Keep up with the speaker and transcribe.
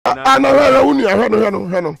ana uni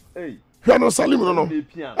hwano Salim no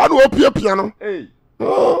ana opie piano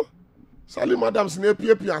oh Salim Adams na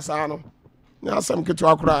opie piano sa no nya asam ketu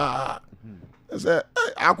akura say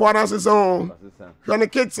akwara se so hwano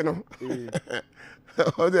kids no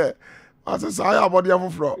o de ase say abodi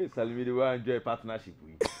afofro Salim dey wan enjoy partnership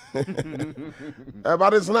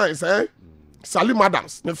but it's nice Salim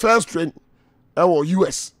Adams the first train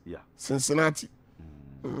US Cincinnati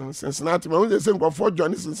Cincinnati, my own same for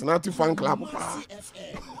joining Cincinnati fan club.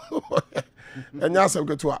 And yes, I'm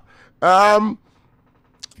good to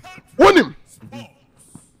won him.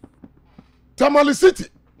 Tamale City.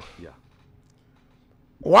 Yeah.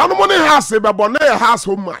 One money has a Bonnet has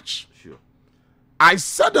home match. Sure. I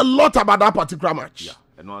said a lot about that particular match. Yeah.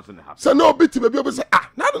 And what's in the house? So no bit baby say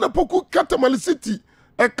now the Poku Tamale City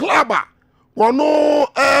a clubber. Or no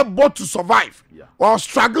able to survive or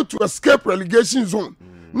struggle to escape relegation zone.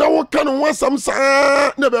 Now what kind of want some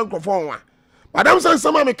never perform one. But I'm saying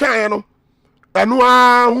some me can and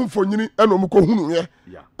one for you and Omuko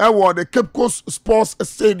yeah. The Cape Coast Sports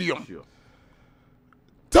Stadium. Sure.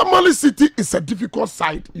 Tamale City is a difficult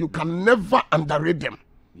side. You can never underrate them.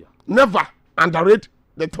 Yeah. Never underrate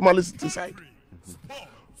the Tamale City side.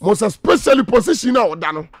 Most especially position now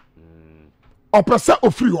Dano. Or percent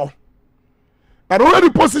of free hall. And already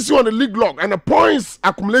position on the league log and the points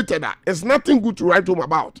accumulated is nothing good to write home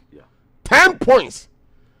about. Yeah. 10 points.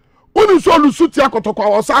 When you saw Lusutia Kotoko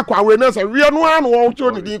or Sakwa awareness and real one or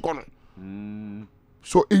the economy.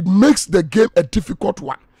 So it makes the game a difficult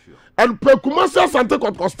one. Sure. And Pekumasa Santa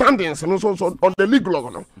Kotoko standings and also on the league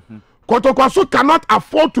log. Kotoko cannot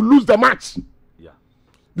afford to lose the match. Yeah.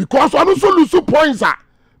 Because one also lose 2 points.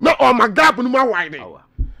 Now on my gap no more wide.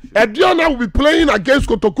 Ediona will be playing against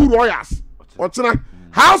Kotoku Royals.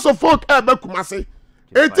 House of Folk Kumasi.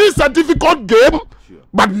 It is a difficult game,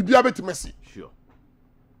 but we be able to mercy. Sure.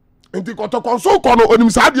 And the Kotoko so kono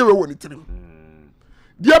onimsadi we won it.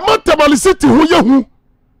 The amount Tamale City who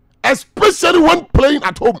especially when playing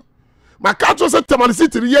at home. My catch was Tamale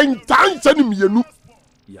City yen tan send me yenu.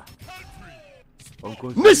 Yeah.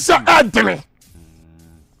 Nisha Adene.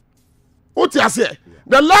 What you say?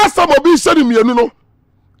 The last time Obi send me yenu no.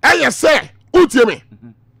 I say, utie me.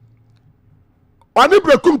 Oni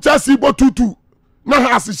brekum Chelsea bo 2-2. Na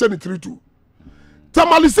ha asise ni 3-2.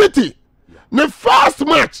 Tamale City. The first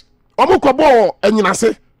match, omo ko ball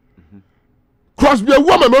enyinase. Crosby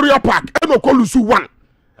Ewa Memorial Park, eno ko lusu 1.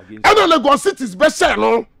 Eno Lagos City's best share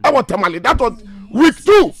no. E wa Tamale. That was week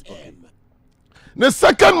 2. The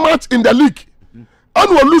second match in the league.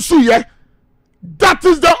 Eno lusu ye. That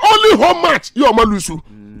is the only home match you omo lusu.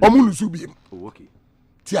 Omo lusu bi. Oh, okay.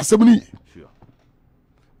 Tia 70. Sure.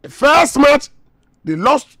 The first match they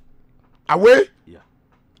lost away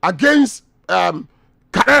against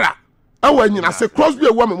Carrera. And when you say Crosby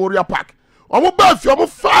Ewa Memorial Park, our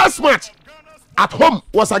first match at home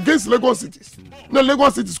was against Lagos City. No,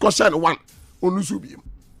 Lagos City scored 1 on Lusubi.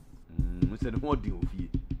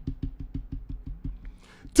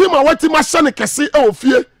 Team away team Mashani Kese e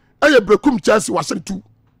Fie e brekum Chelsea was 2.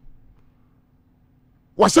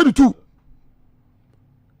 Was 2.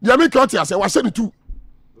 Yami Kotia say was 2.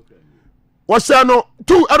 Was no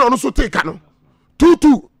 2 and also take no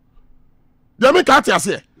 2-2. Yami Kotia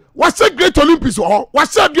say was Great Olympics or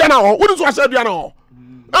was Diana or what is was Diana or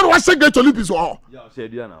and was Great Olympics or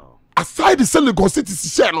aside the Lagos City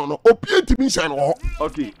share no opie team share no.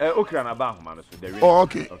 Okay, okay na ba man so there. Oh,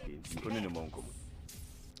 okay. Okay,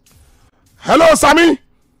 hello Sammy.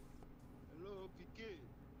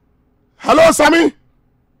 Hello Sammy.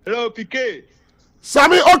 Hello PK.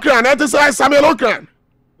 Sammy Okran, that is Samuel Okran.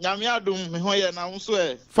 Nyame adum me ho ye na wo so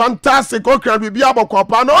e. Fantastic Okran bibia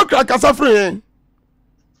abokopa na Okran kasa free.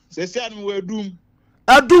 Sesi anu edum.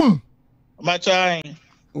 Adum. Machan.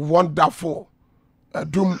 Wonderful.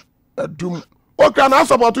 Adum. Okran na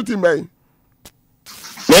support team me.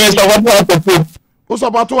 Yes, Who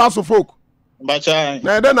support to folk? Machan.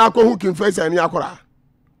 Na den akọ hu kin face ani akora.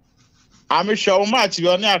 Ami show match bi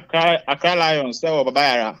oni Accra Lions say wo baba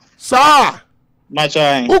yara. Sir.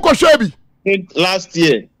 Machan. Who ko shebi? Last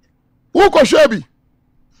year. Who ko shebi?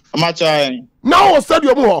 Machan. Now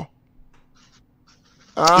stadium ho.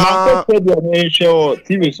 Ah. Stadium show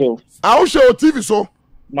TV so. I show TV so.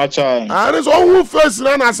 Machan. And it's all who face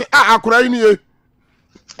na say akora ni e.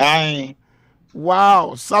 Aye.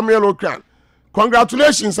 Wow, Samuel Okran.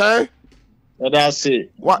 Congratulations, eh? That's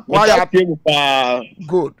it. Why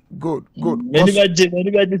good.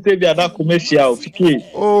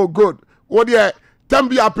 Oh, good. What the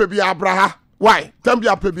Tambia Pebi Abraha? Why?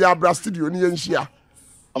 Tambia Pebi Abra studio ni enhia.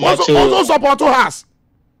 Also support us.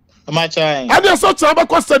 Am I trying? And you such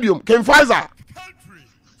a stadium. Ken Pfizer.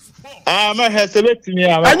 My hair select me.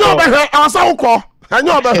 I know better. I saw call. I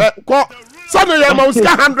know better. Call. Suddenly, I'm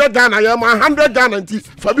 100 Ghana. I am 100 Ghana.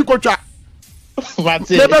 Fabi Kocha.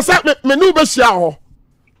 Never said me no be share.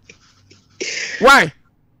 Why?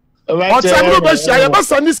 Or some no be share. You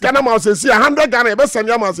send this Ghana mouse and see 100 Ghana. You send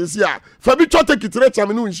your mouse and see. Fabi Kocha take it rich.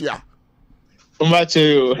 I'm no share.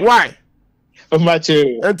 Why?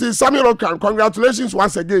 And Samuel, congratulations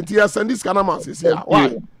once again. Tia send this Ghana mouse and see.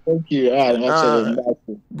 Why? Thank you.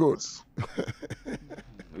 Good.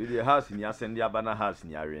 With the house in your send your banana house in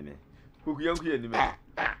your arena. Who young here in the man?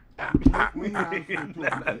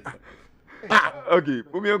 Okay,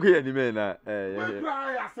 who young here in the man?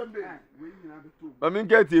 I mean,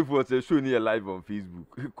 get it for a show near live on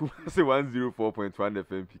Facebook. Say 104.1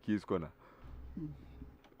 FM PK's Corner.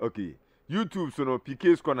 Okay, YouTube, so no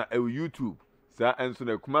PK's Corner, YouTube. Sir, and so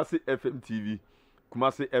the Kumasi FM TV,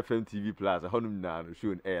 Kumasi FM TV Plus, a honum now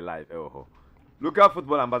show in air live. Local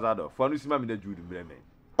football ambassador, for Nusima Mina Judy Bremen.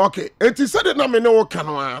 Okay, it is said that I know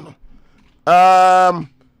Canoano.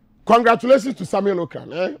 Congratulations to Samuel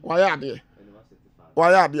Okan. Why are they?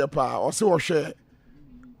 Why are they, pa? Or so share.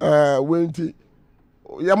 Winty.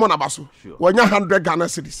 Yamona Basu. When you're 100 Ghana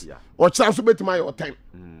cities. Or chance to bet my or 10.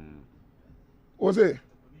 Was it?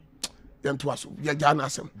 Then to us, yeah, Ghana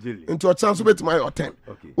some. Into a chance to bet my or 10.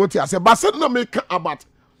 What I said, but said no make about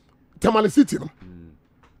Tamale City.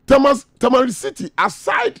 Tamale City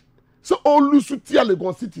aside. So all lose to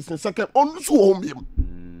Legon cities in second, all lose home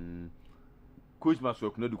him. Coach must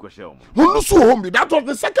work no do question. Lose home, that was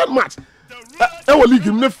the second match. I will leave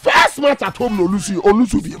him the first match at home. No Lucy or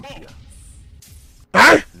lose him.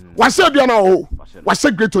 Eh? Was said you know? Was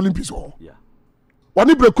said Great Olympics? Oh, yeah. When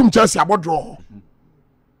you break Chelsea about draw.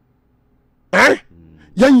 Eh?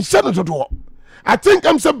 Young Senator draw. I think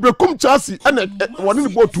I'm saying break Chelsea and one in the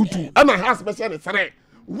boat 2-2 and I has been said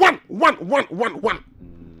 1-1-1-1-1-1.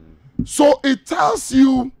 So it tells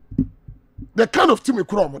you the kind of team we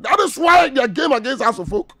come. That is why their game against House of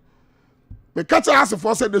Folk, the catcher House of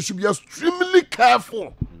Folk said they should be extremely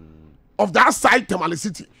careful of that side Tamale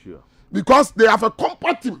City. Sure. Because they have a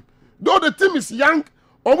compact team. Though the team is young,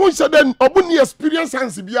 Obuni experience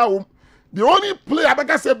and CBA. The only player I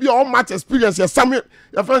can say be all match experience is Samuel.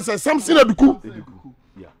 Your friend says Samson Aduku.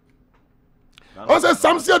 Also,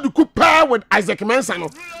 Samson Aduku pair with Isaac Mensah.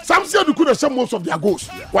 Samson Aduku share most of their goals.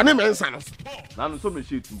 One name Mensah.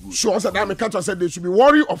 Sure, said that Mekacha said they should be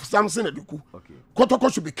worried of Samson Aduku. Okay. Kotoko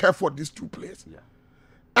should be careful of these two players. Yeah.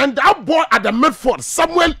 And that boy at the midfield,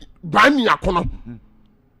 Samuel Bani Akono,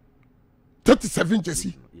 37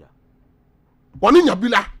 Jesse. Yeah. One in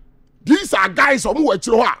Yabila. These are guys who are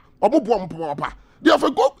they have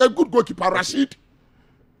a good goalkeeper, Rashid.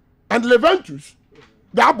 And Leventus,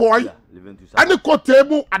 that boy, yeah, and the court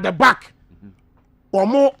table at the back. Or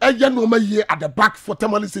more a year at the back for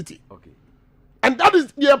Tamale City. Okay. And that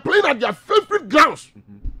is, they are playing at their favorite grounds.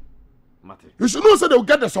 You should know so they will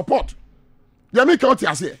get the support. They make out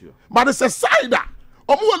here. Sure. But it's a side that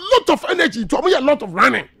a lot of energy, to a lot of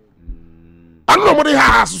running. I don't know what they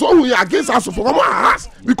have, so we are against us for us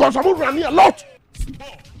because I'm running a lot.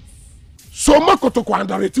 So Makotoko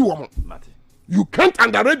underrate woman. You can't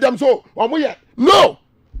underrate them. So no.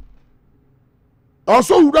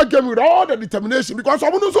 Also, we don't game with all the determination because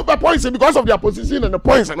I'm not super points because of their position and the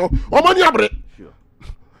points. Sure.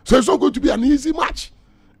 So it's so good to be an easy match.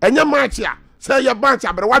 And your match here, say your match,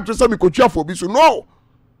 but what to say me could cheer for me? So no.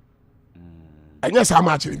 And yes, how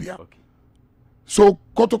much it is. So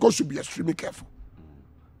Kotoko should be extremely careful.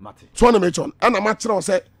 So I make on and a match now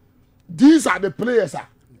say these are the players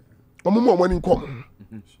money in common.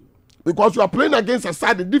 Because you are playing against a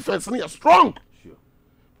side the defense and you are strong.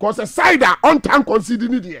 Because a side that on time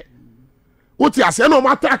conceding it. What you are saying no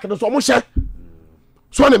attack the so much.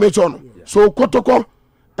 So I make on. So Kotoko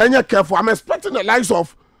and you're careful. I'm expecting the likes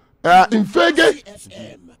of Infege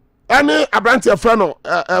any Abrantia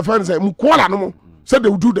friend say Mukwala no. Said they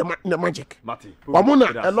will do the magic.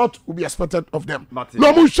 A lot will be expected of them.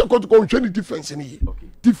 No more to go defense in here.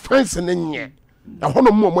 Defense in here. I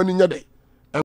want more money in your day.